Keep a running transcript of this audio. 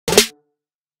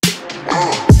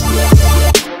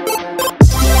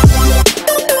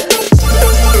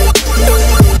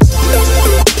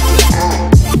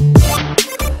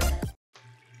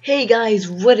guys,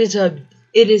 what is up?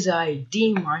 It is I,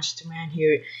 DeMonstaMan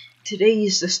here. Today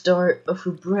is the start of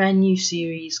a brand new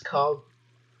series called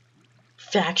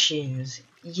Factions.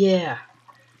 Yeah.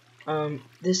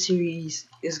 This series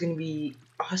is gonna be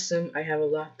awesome. I have a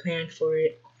lot planned for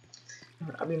it.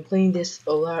 I've been playing this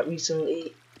a lot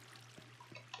recently,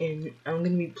 and I'm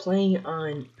gonna be playing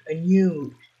on a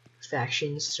new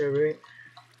Factions server.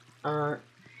 And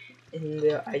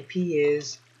the IP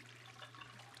is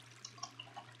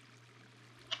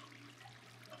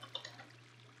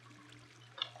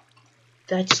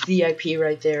that's the IP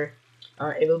right there.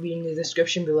 It will be in the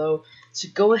description below. So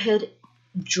go ahead,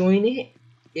 join it.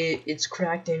 It's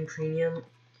cracked and premium,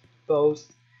 both.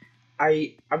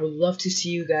 I would love to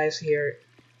see you guys here.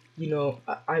 You know,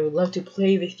 I would love to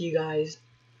play with you guys.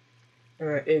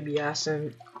 It'd be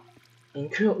awesome.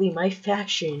 And currently, my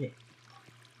faction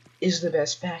is the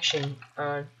best faction.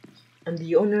 I'm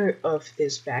the owner of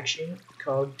this faction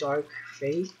called Dark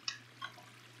Faith.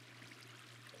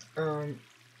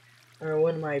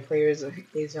 One of my players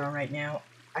is on right now.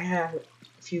 I have a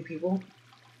few people,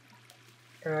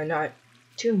 not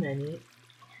too many.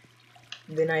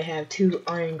 Then I have 2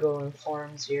 iron golem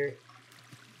farms here.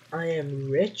 I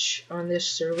am rich on this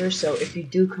server, so if you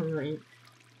do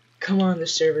come on the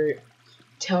server,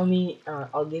 tell me.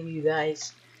 I'll give you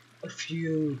guys a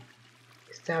few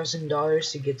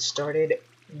 $1,000 to get started.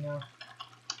 You know,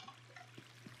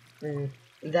 and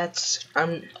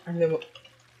I'm the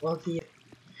wealthiest.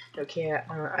 Okay,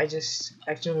 I just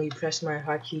accidentally pressed my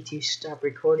hotkey to stop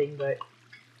recording, but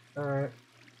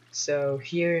so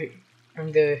here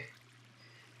I'm the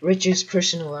richest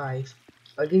person alive.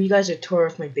 I'll give you guys a tour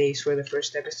of my base for the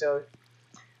first episode.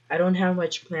 I don't have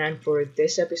much planned for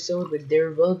this episode, but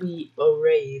there will be a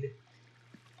raid.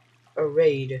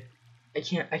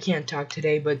 I can't talk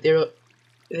today, but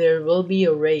there will be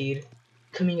a raid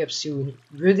coming up soon.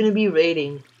 We're gonna be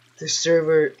raiding the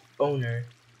server owner.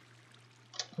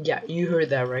 Yeah, you heard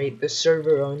that right, the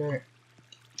server owner.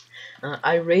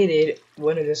 I raided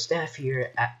one of the staff here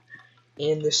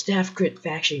in the staff crit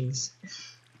factions.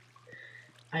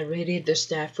 I raided the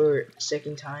staff for a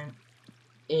second time,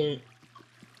 and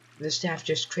the staff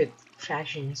just crit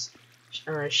factions.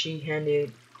 She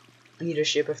handed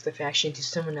leadership of the faction to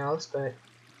someone else, but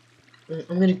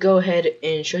I'm gonna go ahead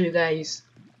and show you guys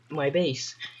my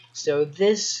base. So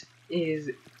this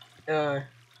is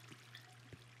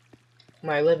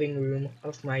my living room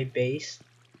of my base.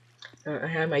 I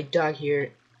have my dog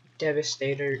here,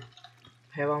 Devastator.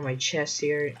 I have all my chests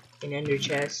here, an ender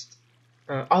chest.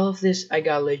 All of this I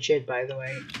got legit, by the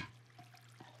way.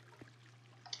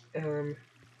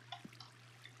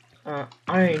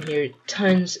 Iron here,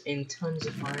 tons and tons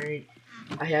of iron.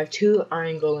 I have 2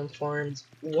 iron golem farms.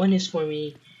 One is for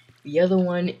me, the other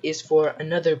one is for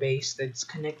another base that's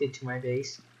connected to my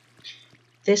base.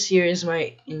 This here is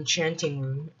my enchanting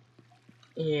room,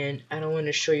 and I don't want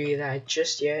to show you that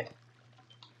just yet.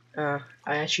 I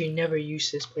actually never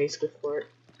used this place before.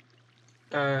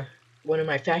 One of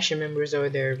my faction members over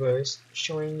there was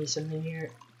showing me something here.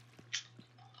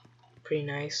 Pretty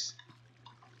nice.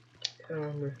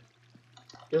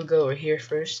 We'll go over here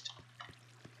first.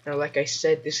 Now, like I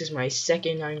said, this is my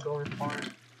second iron golem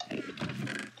farm.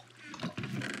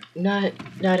 Not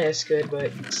as good,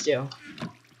 but still.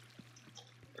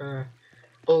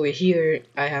 Over here,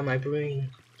 I have my brewing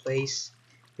place,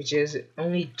 which is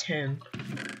only temp.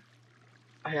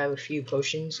 I have a few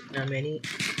potions, not many.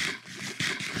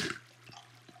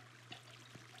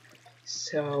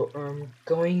 So,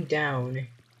 going down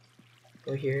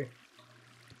over here,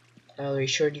 I already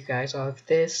showed you guys all of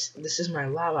this. This is my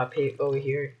lava pit over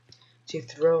here to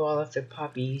throw all of the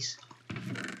poppies.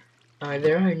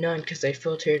 There are none because I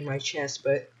filtered my chest,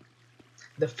 but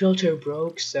the filter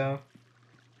broke, so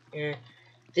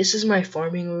this is my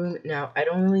farming room. Now, I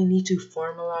don't really need to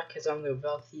farm a lot because I'm the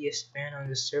wealthiest man on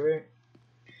the server.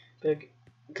 But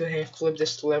go ahead and flip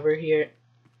this lever here.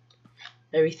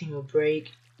 Everything will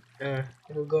break.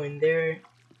 It'll go in there.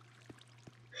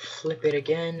 Flip it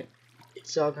again.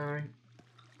 It's all gone.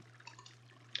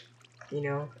 You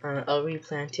know, I'll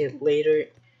replant it later.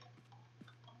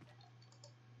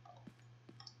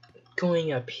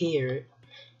 Going up here,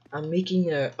 I'm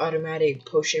making an automatic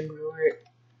potion brewer.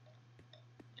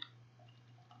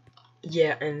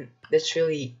 Yeah, and that's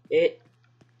really it.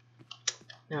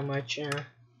 Not much. I'm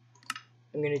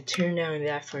gonna turn down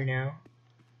that for now.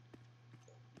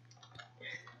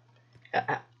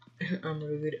 I'm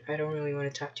rude. I don't really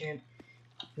want to talk to him.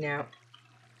 Now,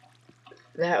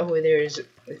 that over there is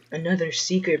another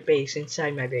secret base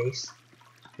inside my base.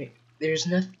 There's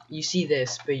nothing. You see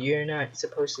this, but you're not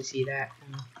supposed to see that.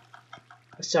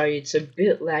 Sorry, it's a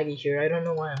bit laggy here. I don't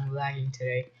know why I'm lagging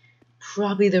today.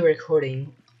 Probably the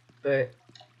recording, but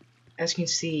as you can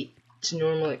see, it's a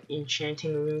normal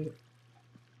enchanting room.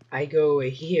 I go over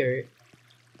here.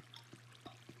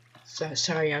 So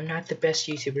sorry, I'm not the best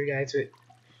YouTuber, guys, but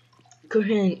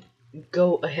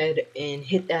go ahead and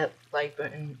hit that like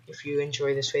button if you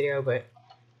enjoy this video. But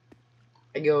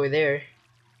I go over there,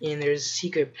 and there's a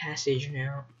secret passage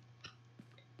now.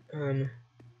 Go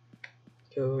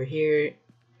over here,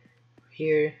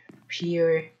 here,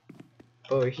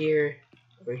 over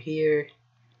here,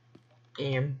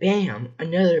 and bam,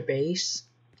 another base.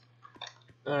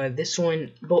 This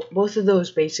one, both of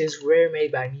those bases were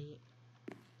made by me.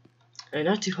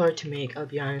 Not too hard to make, I'll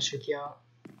be honest with y'all.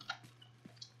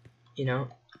 You know,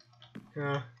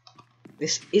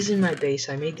 this isn't my base.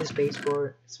 I made this base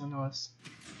for someone else.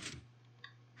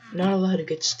 Not a lot of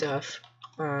good stuff.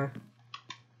 I'm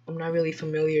not really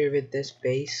familiar with this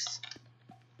base.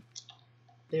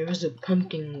 There was a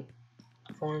pumpkin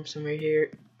farm somewhere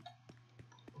here.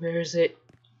 Where is it?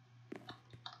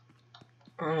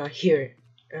 Here.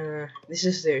 This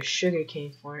is their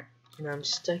sugarcane farm, and I'm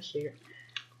stuck here.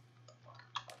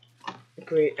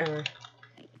 Great.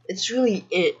 It's really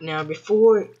it. Now,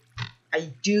 before I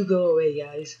do go away,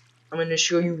 guys, I'm gonna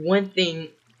show you one thing,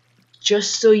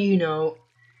 just so you know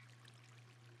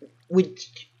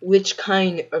which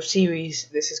kind of series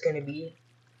this is gonna be.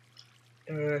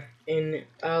 And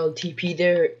I'll TP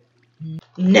there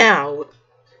now.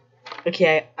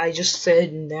 Okay, I just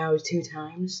said now 2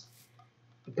 times,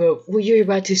 but what you're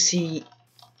about to see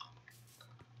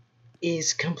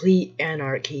is complete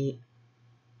anarchy.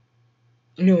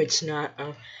 No, it's not.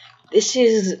 This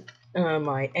is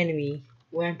my enemy,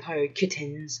 Vampire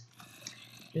Kittens.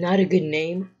 Not a good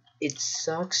name. It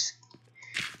sucks,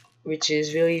 which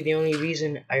is really the only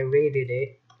reason I rated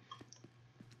it.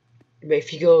 But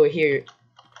if you go over here,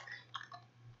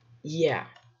 yeah.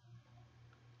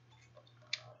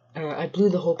 I blew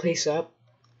the whole place up.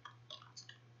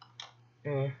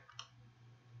 You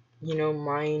know,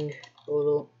 mind a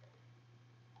little.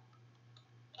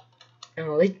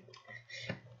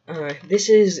 This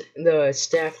is the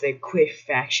staff that quit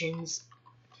factions.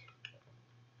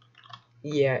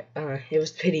 Yeah, it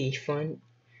was pretty fun.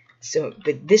 So,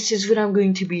 but this is what I'm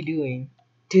going to be doing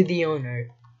to the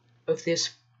owner of this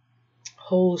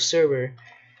whole server.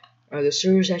 The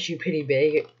server's actually pretty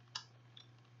big.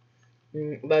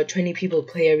 About 20 people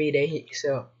play every day,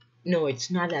 so no,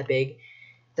 it's not that big.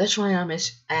 That's why I'm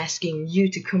asking you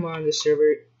to come on the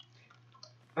server.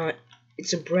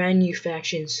 It's a brand new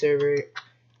faction server.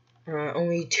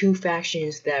 Only 2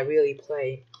 factions that really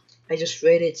play. I just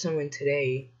raided someone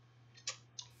today.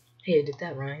 Hey, did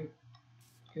that rhyme?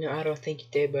 No, I don't think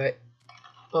it did, but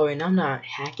oh, and I'm not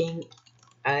hacking.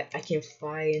 I can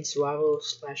fly and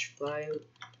survival/fly.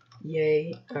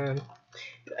 Yay.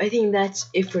 I think that's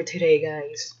it for today,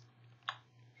 guys.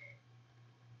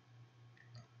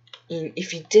 And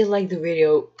if you did like the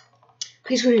video,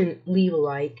 please go ahead and leave a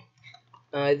like.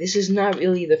 This is not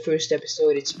really the first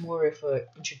episode, it's more of an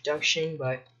introduction,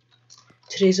 but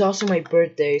today's also my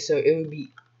birthday, so it would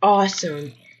be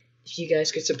awesome if you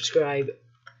guys could subscribe.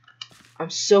 I'm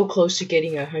so close to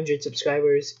getting 100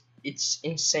 subscribers. It's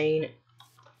insane.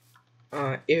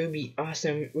 It would be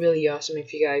awesome, really awesome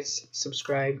if you guys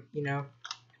subscribe, you know.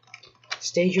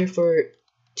 Stay here for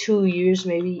 2 years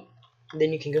maybe,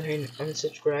 then you can go ahead and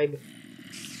unsubscribe.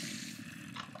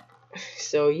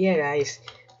 So yeah, guys,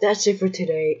 that's it for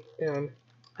today.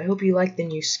 I hope you like the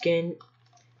new skin,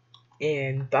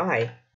 and bye.